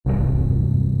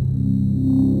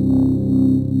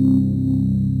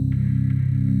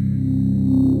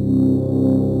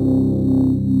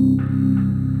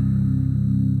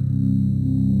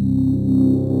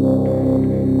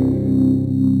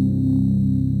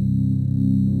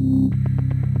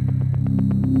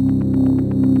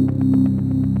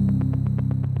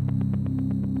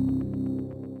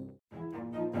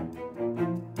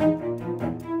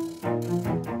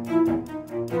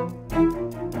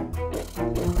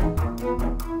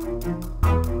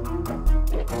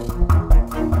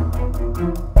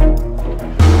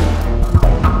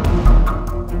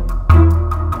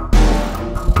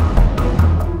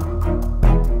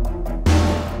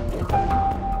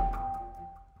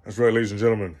That's right, ladies and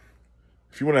gentlemen.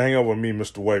 If you want to hang out with me,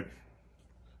 Mr. White,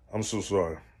 I'm so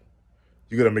sorry.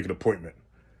 You got to make an appointment.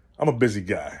 I'm a busy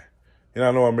guy.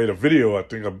 I know I made a video,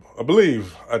 I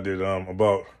believe I did,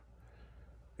 about,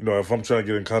 if I'm trying to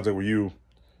get in contact with you,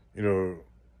 and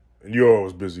you're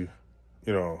always busy,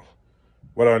 why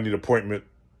do I need an appointment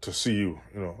to see you?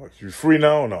 Like, you free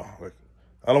now or no? Like,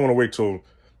 I don't want to wait till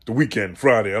the weekend,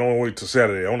 Friday. I don't want to wait till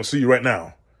Saturday. I want to see you right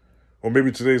now. Or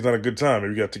maybe today's not a good time.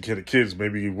 Maybe you got to take care of the kids.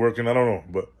 Maybe you're working. I don't know.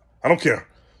 But I don't care.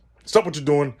 Stop what you're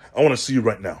doing. I want to see you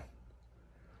right now.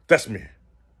 That's me.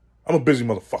 I'm a busy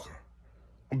motherfucker.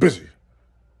 I'm busy.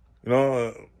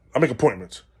 I make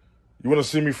appointments. You want to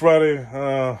see me Friday?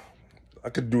 I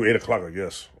could do 8 o'clock, I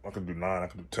guess. I could do 9. I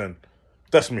could do 10.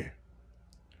 That's me.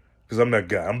 Because I'm that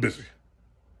guy. I'm busy.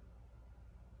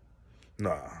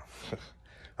 Nah.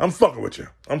 I'm fucking with you.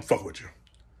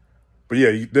 But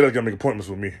yeah, they got to make appointments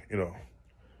with me, You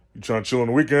trying to chill on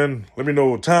the weekend, let me know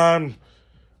what time,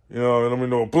 let me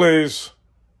know what place,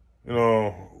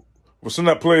 what's in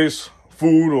that place,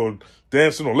 food or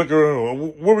dancing or liquor, or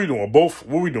what are we doing, both?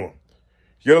 What are we doing?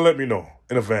 You got to let me know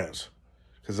in advance,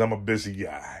 because I'm a busy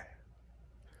guy.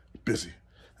 Busy.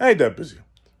 I ain't that busy,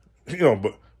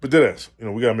 but that ass,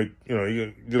 we got to make,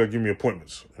 you got to give me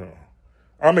appointments,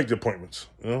 I'll make the appointments,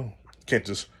 Can't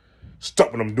just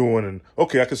stop what I'm doing and,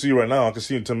 okay, I can see you right now. I can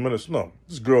see you in 10 minutes. No,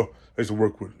 this girl I used to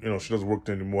work with, she doesn't work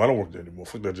there anymore. I don't work there anymore.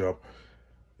 Fuck that job.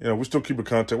 We still keep in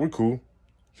contact. We're cool.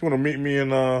 She want to meet me in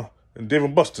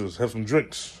Dave & Buster's, have some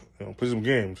drinks, play some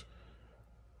games.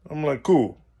 I'm like,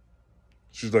 cool.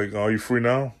 She's like, are you free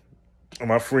now?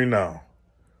 Am I free now?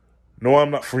 No,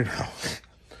 I'm not free now.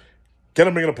 Can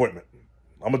I make an appointment?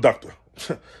 I'm a doctor.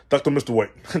 Dr. Mr.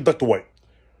 White. Dr. White.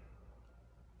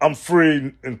 I'm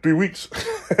free in 3 weeks.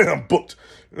 I'm booked.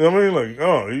 You know what I mean? Like,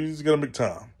 oh, you just got to make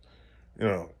time.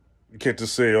 You can't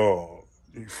just say, oh,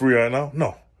 you free right now?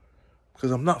 No, because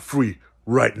I'm not free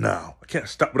right now. I can't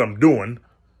stop what I'm doing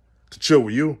to chill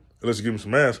with you unless you give me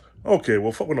some ass. Okay,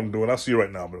 well, fuck what I'm doing. I'll see you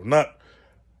right now. But if not,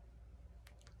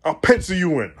 I'll pencil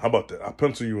you in. How about that? I'll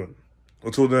pencil you in.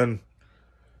 Until then,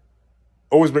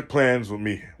 always make plans with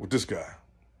me, with this guy.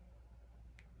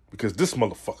 Because this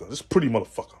motherfucker, this pretty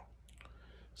motherfucker,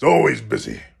 is always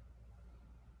busy.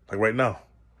 Like right now,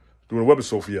 doing a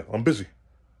webisode for you. I'm busy.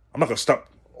 I'm not going to stop.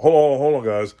 Hold on,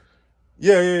 guys.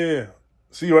 Yeah.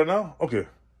 See you right now? Okay.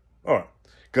 All right.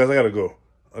 Guys, I got to go.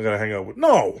 I got to hang out with...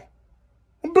 No.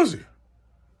 I'm busy.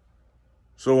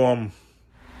 So,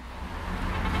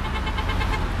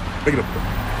 make it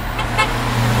up.